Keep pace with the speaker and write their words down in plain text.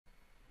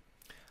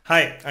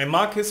Hi, I'm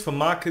Marcus from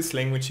Marcus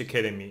Language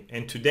Academy,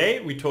 and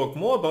today we talk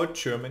more about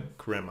German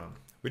grammar,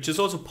 which is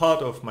also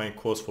part of my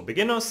course for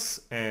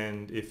beginners.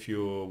 And if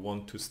you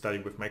want to study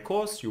with my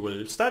course, you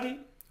will study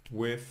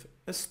with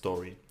a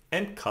story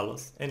and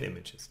colors and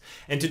images.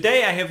 And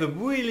today I have a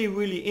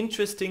really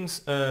interesting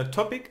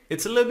topic.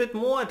 It's a little bit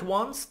more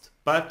advanced,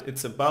 but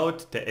it's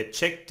about the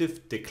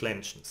adjective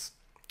declensions.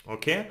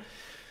 Okay?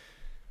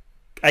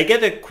 I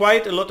get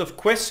quite a lot of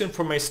questions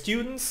from my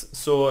students,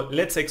 so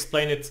let's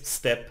explain it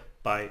step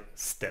by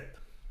step.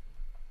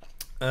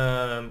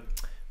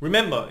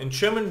 Remember, in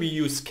German we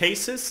use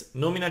cases,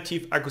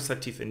 nominative,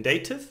 accusative and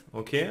dative,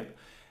 okay?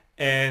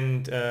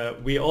 And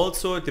we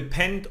also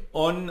depend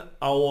on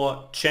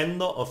our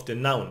gender of the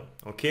noun,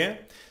 okay?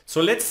 So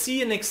let's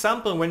see an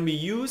example when we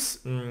use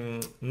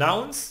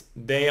nouns,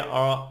 they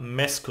are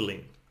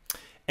masculine.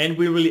 And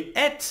we will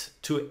add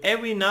to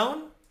every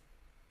noun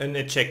an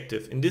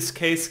adjective, in this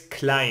case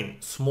klein,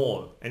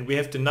 small, and we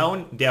have the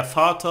noun der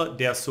Vater,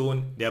 der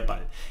Sohn, der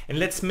Ball. And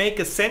let's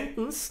make a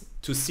sentence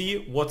to see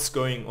what's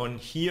going on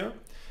here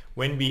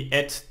when we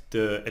add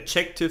the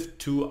adjective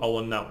to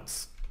our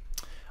nouns.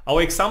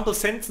 Our example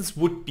sentence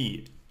would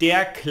be: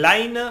 Der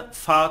kleine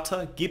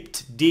Vater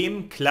gibt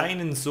dem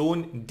kleinen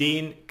Sohn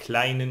den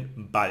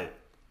kleinen Ball.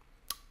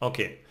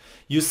 Okay,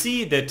 you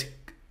see that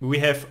we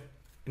have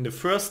in the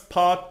first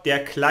part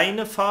der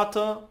kleine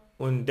Vater,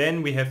 and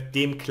then we have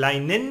dem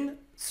kleinen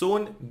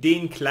Sohn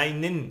den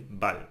kleinen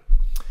Ball.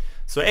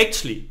 So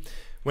actually,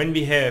 when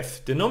we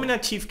have the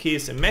nominative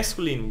case in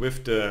masculine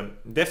with the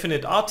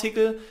definite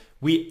article,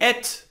 we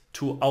add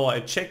to our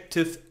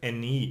adjective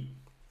 "nie."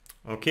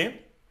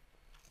 Okay?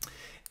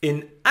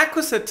 In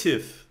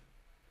accusative,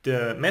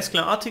 the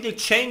masculine article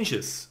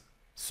changes.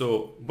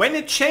 So when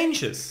it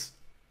changes,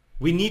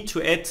 we need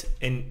to add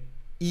an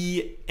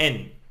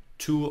en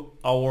to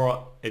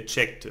our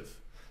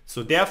adjective.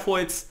 So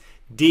therefore it's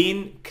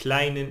den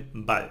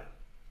kleinen Ball.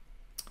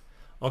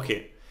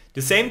 Okay,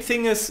 the same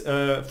thing is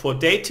for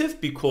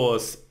dative,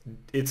 because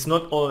it's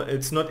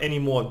not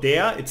anymore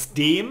there, it's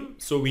dem,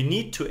 so we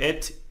need to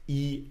add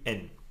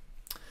en.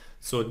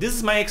 So this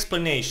is my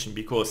explanation,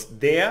 because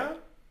there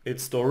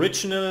it's the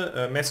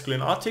original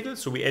masculine article,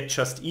 so we add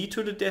just e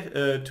to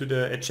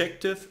the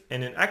adjective,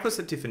 and in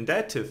accusative and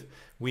dative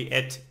we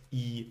add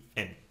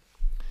en.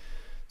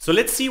 So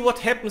let's see what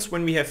happens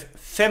when we have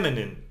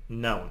feminine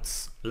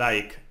nouns,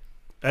 like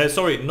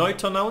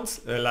neuter nouns,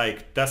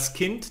 like das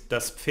Kind,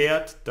 das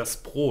Pferd, das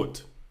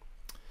Brot.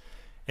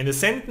 And the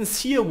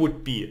sentence here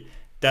would be: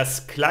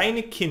 Das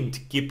kleine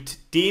Kind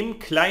gibt dem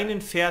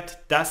kleinen Pferd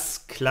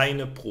das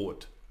kleine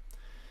Brot.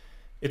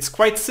 It's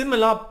quite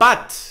similar,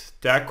 but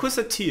the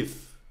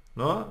accusative,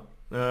 no?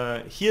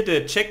 Here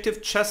the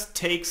adjective just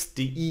takes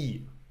the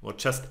e, or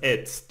just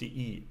adds the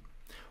e.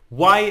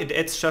 Why it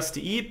adds just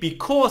the e?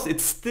 Because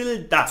it's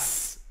still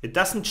das. It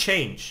doesn't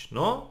change,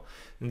 no?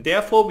 And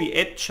therefore we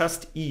add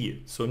just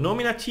e. So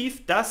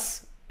nominative,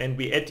 das, and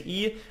we add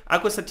e.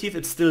 Accusative,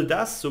 it's still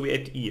das, so we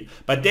add e.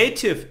 But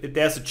dative,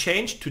 there's a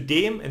change to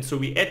dem, and so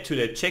we add to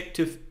the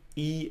adjective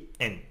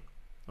en.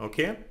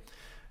 Okay?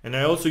 And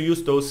I also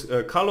use those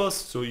colors,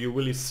 so you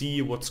really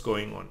see what's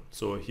going on.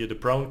 So here the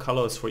brown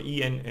color is for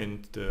en,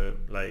 and the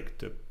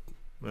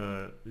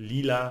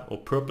lila or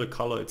purple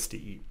color, it's the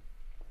e.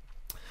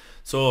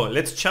 So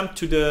let's jump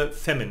to the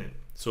feminine.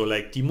 So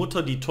like die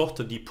Mutter, die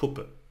Tochter, die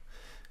Puppe.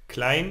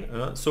 Klein.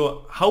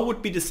 So how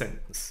would be the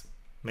sentence?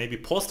 Maybe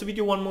pause the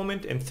video one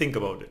moment and think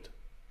about it.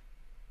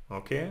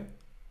 Okay.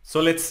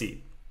 So let's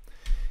see.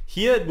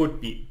 Here it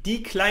would be: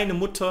 Die kleine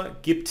Mutter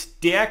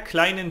gibt der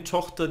kleinen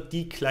Tochter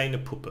die kleine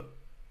Puppe.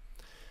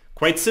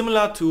 Quite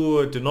similar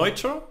to the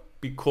neuter,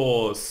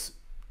 because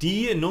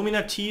die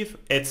nominative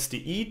adds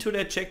the e to the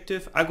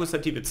adjective,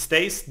 accusative it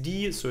stays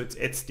die, so it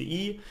adds the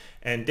e,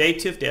 and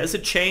dative there is a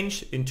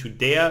change into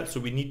der, so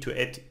we need to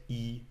add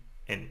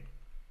en.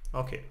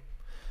 Okay.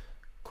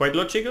 Quite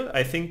logical.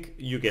 I think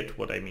you get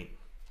what I mean.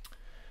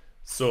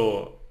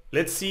 So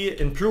let's see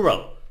in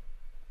plural.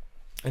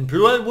 In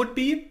plural would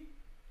be: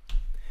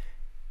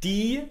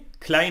 Die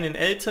kleinen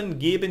Eltern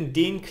geben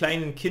den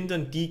kleinen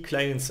Kindern die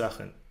kleinen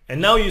Sachen. And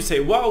now you say,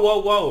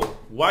 wow,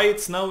 why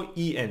it's now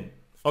en?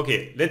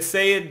 Okay, let's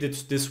say it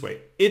this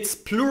way. It's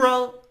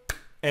plural,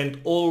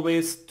 and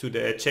always to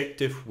the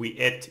adjective we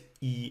add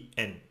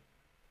en.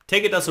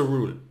 Take it as a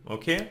rule,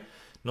 okay?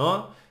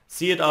 No?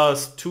 See it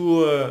as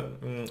two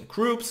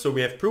groups, so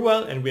we have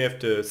plural and we have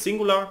the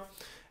singular,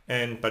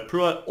 but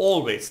plural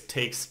always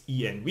takes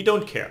en. We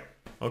don't care,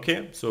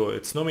 okay? So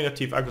it's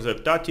nominative,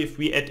 accusative, dative,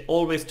 we add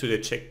always to the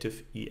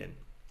adjective en.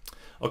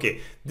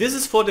 Okay, this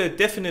is for the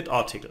definite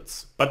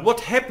articles. But what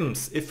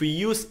happens if we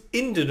use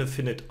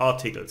indefinite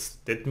articles?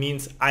 That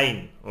means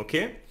ein,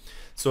 okay?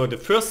 So the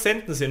first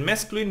sentence in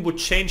masculine would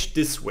change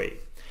this way: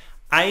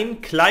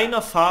 Ein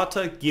kleiner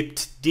Vater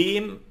gibt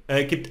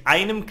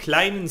einem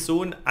kleinen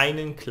Sohn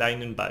einen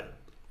kleinen Ball.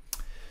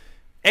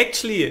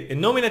 Actually, in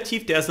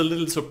nominative there's a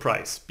little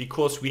surprise,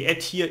 because we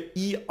add here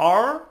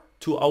er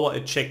to our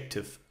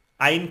adjective.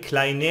 Ein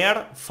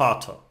kleiner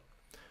Vater.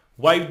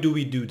 Why do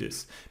we do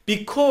this?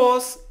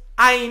 Because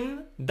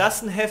ein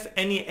doesn't have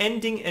any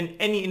ending and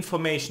any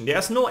information.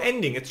 There's no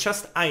ending, it's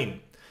just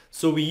ein.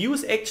 So we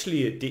use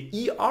actually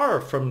the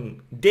ER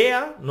from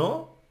there,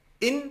 no,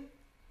 in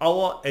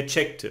our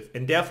adjective,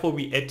 and therefore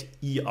we add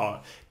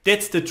ER.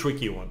 That's the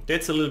tricky one.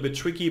 That's a little bit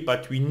tricky,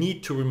 but we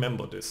need to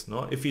remember this.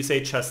 No? If we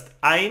say just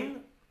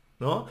ein,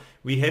 no,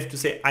 we have to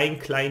say ein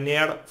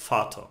kleiner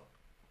Vater.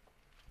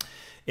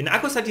 In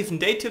accusative and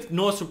dative,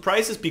 no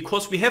surprises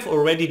because we have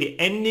already the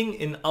ending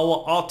in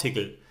our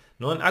article.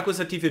 No, in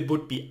accusative it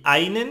would be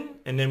einen,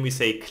 and then we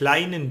say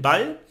kleinen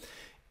Ball.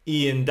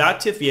 In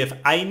dative we have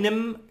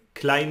einem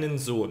kleinen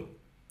Sohn.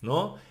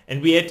 No?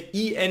 And we add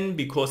en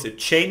because it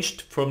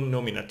changed from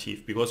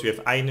nominative, because we have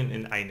einen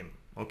and einem.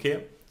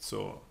 Okay,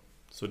 so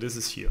this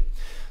is here.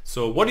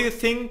 So what do you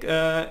think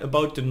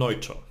about the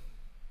neuter?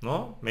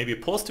 No? Maybe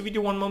pause the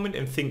video one moment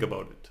and think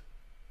about it.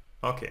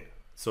 Okay,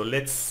 so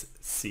let's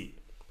see.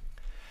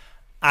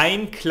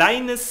 Ein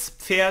kleines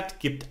Pferd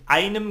gibt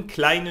einem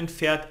kleinen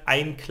Pferd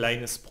ein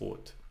kleines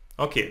Brot.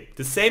 Okay,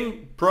 the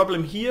same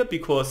problem here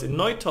because in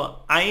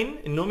neuter ein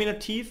in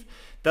nominative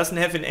doesn't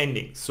have an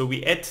ending. So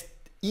we add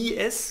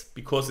es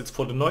because it's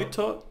for the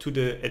neuter to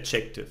the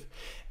adjective.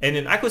 And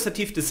in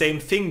accusative the same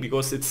thing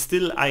because it's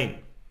still ein.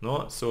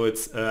 No? So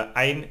it's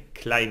ein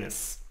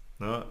kleines,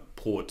 no?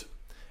 Brot.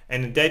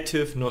 And in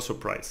dative, no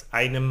surprise,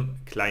 einem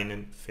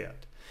kleinen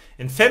Pferd.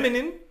 In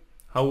feminine,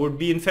 how would it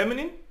be in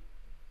feminine?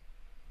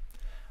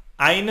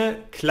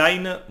 Eine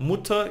kleine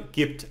Mutter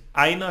gibt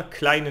einer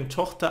kleinen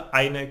Tochter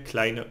eine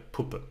kleine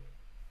Puppe.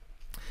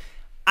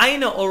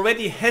 Eine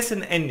already has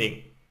an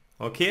ending.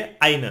 Okay,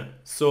 eine.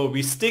 So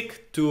we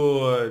stick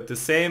to the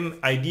same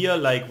idea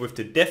like with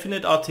the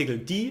definite article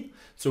die.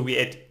 So we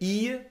add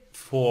I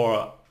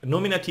for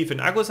nominative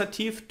and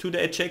accusative to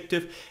the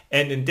adjective,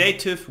 and in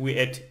dative we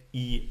add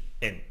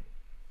en.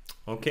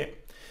 Okay.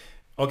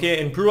 Okay,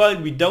 in plural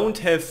we don't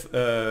have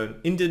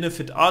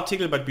indefinite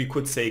article, but we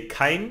could say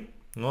kein.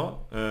 No?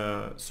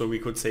 So we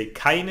could say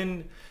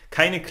keine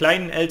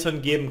kleinen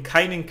Eltern geben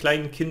keinen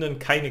kleinen Kindern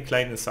keine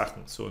kleinen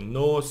Sachen. So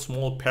no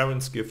small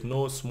parents give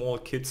no small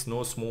kids,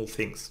 no small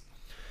things.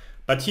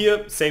 But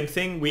here, same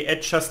thing, we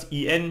add just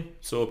en,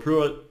 so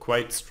plural,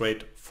 quite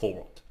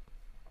straightforward.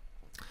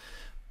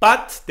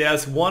 But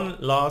there's one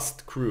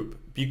last group.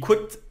 We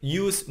could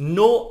use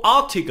no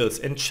articles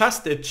and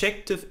just the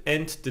adjective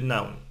and the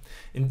noun.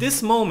 In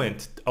this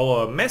moment,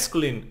 our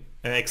masculine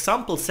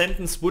example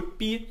sentence would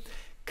be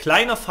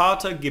kleiner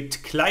Vater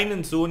gibt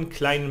kleinen Sohn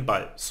kleinen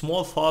Ball.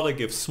 Small father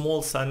gives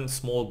small son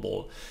small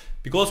ball.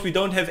 Because we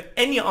don't have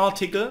any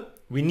article,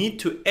 we need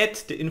to add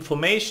the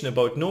information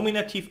about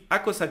nominative,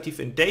 accusative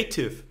and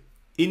dative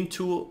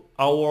into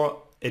our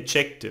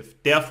adjective.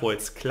 Therefore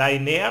it's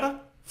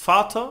kleiner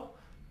Vater,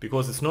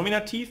 because it's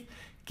nominative,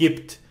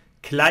 gibt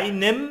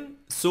kleinem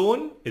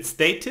Sohn, it's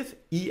dative,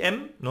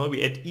 em, no,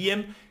 we add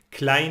em,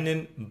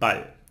 kleinen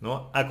Ball,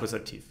 no,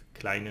 accusative,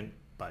 kleinen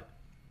Ball.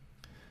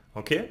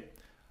 Okay?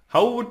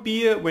 How would it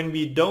be when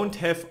we don't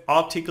have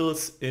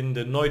articles in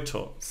the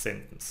neuter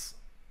sentence?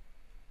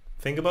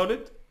 Think about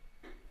it.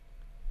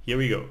 Here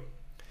we go.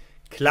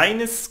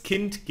 Kleines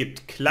Kind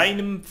gibt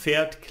kleinem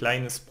Pferd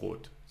kleines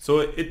Brot.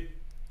 So it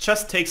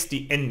just takes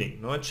the ending.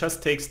 No? It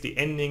just takes the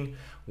ending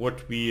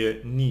what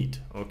we need.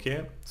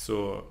 Okay.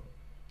 So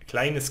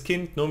kleines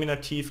Kind,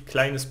 nominativ,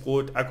 kleines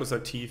Brot,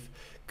 accusativ,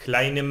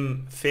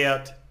 kleinem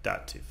Pferd,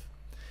 dativ.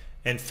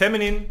 And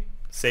feminine,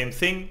 same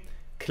thing.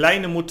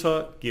 Kleine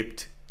Mutter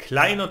gibt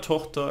kleiner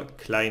Tochter,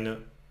 kleine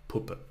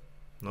Puppe.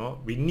 No?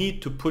 We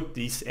need to put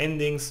these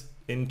endings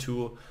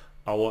into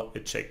our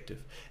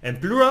adjective. And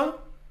plural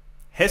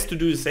has to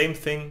do the same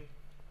thing.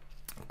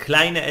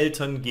 Kleine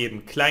Eltern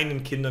geben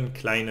kleinen Kindern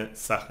kleine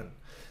Sachen.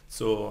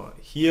 So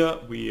here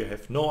we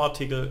have no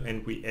article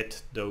and we add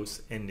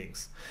those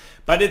endings.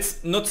 But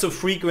it's not so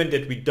frequent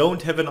that we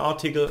don't have an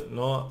article,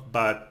 no,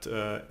 but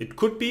it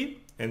could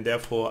be, and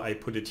therefore I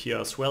put it here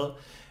as well.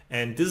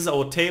 And this is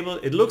our table.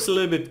 It looks a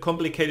little bit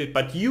complicated,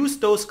 but use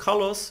those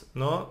colors,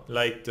 no,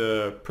 like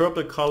the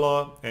purple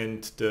color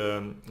and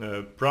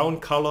the brown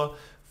color,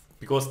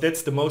 because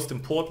that's the most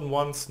important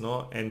ones,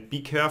 no. And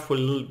be careful a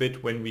little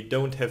bit when we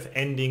don't have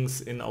endings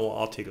in our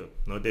article,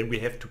 no. Then we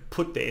have to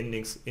put the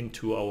endings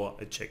into our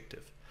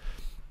adjective.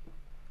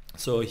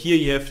 So here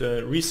you have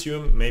the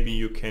resume. Maybe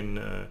you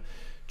can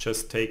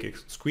just take a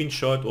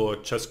screenshot or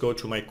just go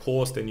to my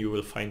course, then you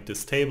will find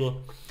this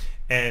table.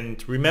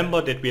 And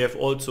remember that we have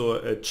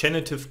also a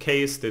genitive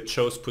case that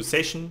shows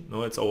possession.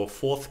 No, it's our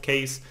fourth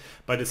case,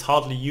 but it's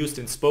hardly used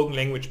in spoken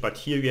language. But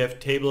here we have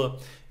table.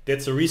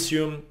 That's a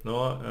resume, no,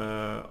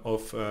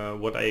 of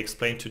what I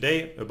explained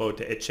today about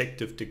the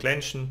adjective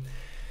declension.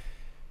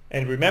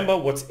 And remember,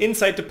 what's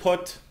inside the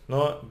pot,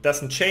 no,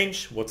 doesn't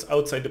change. What's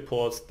outside the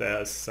pot,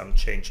 there's some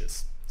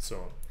changes.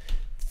 So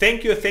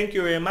thank you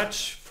very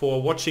much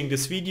for watching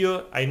this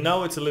video. I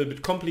know it's a little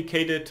bit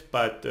complicated,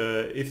 but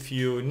if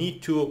you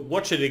need to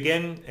watch it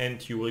again,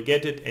 and you will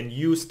get it, and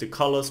use the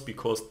colors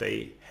because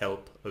they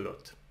help a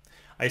lot.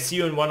 I see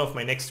you in one of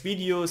my next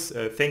videos.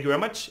 Thank you very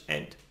much,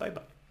 and bye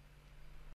bye.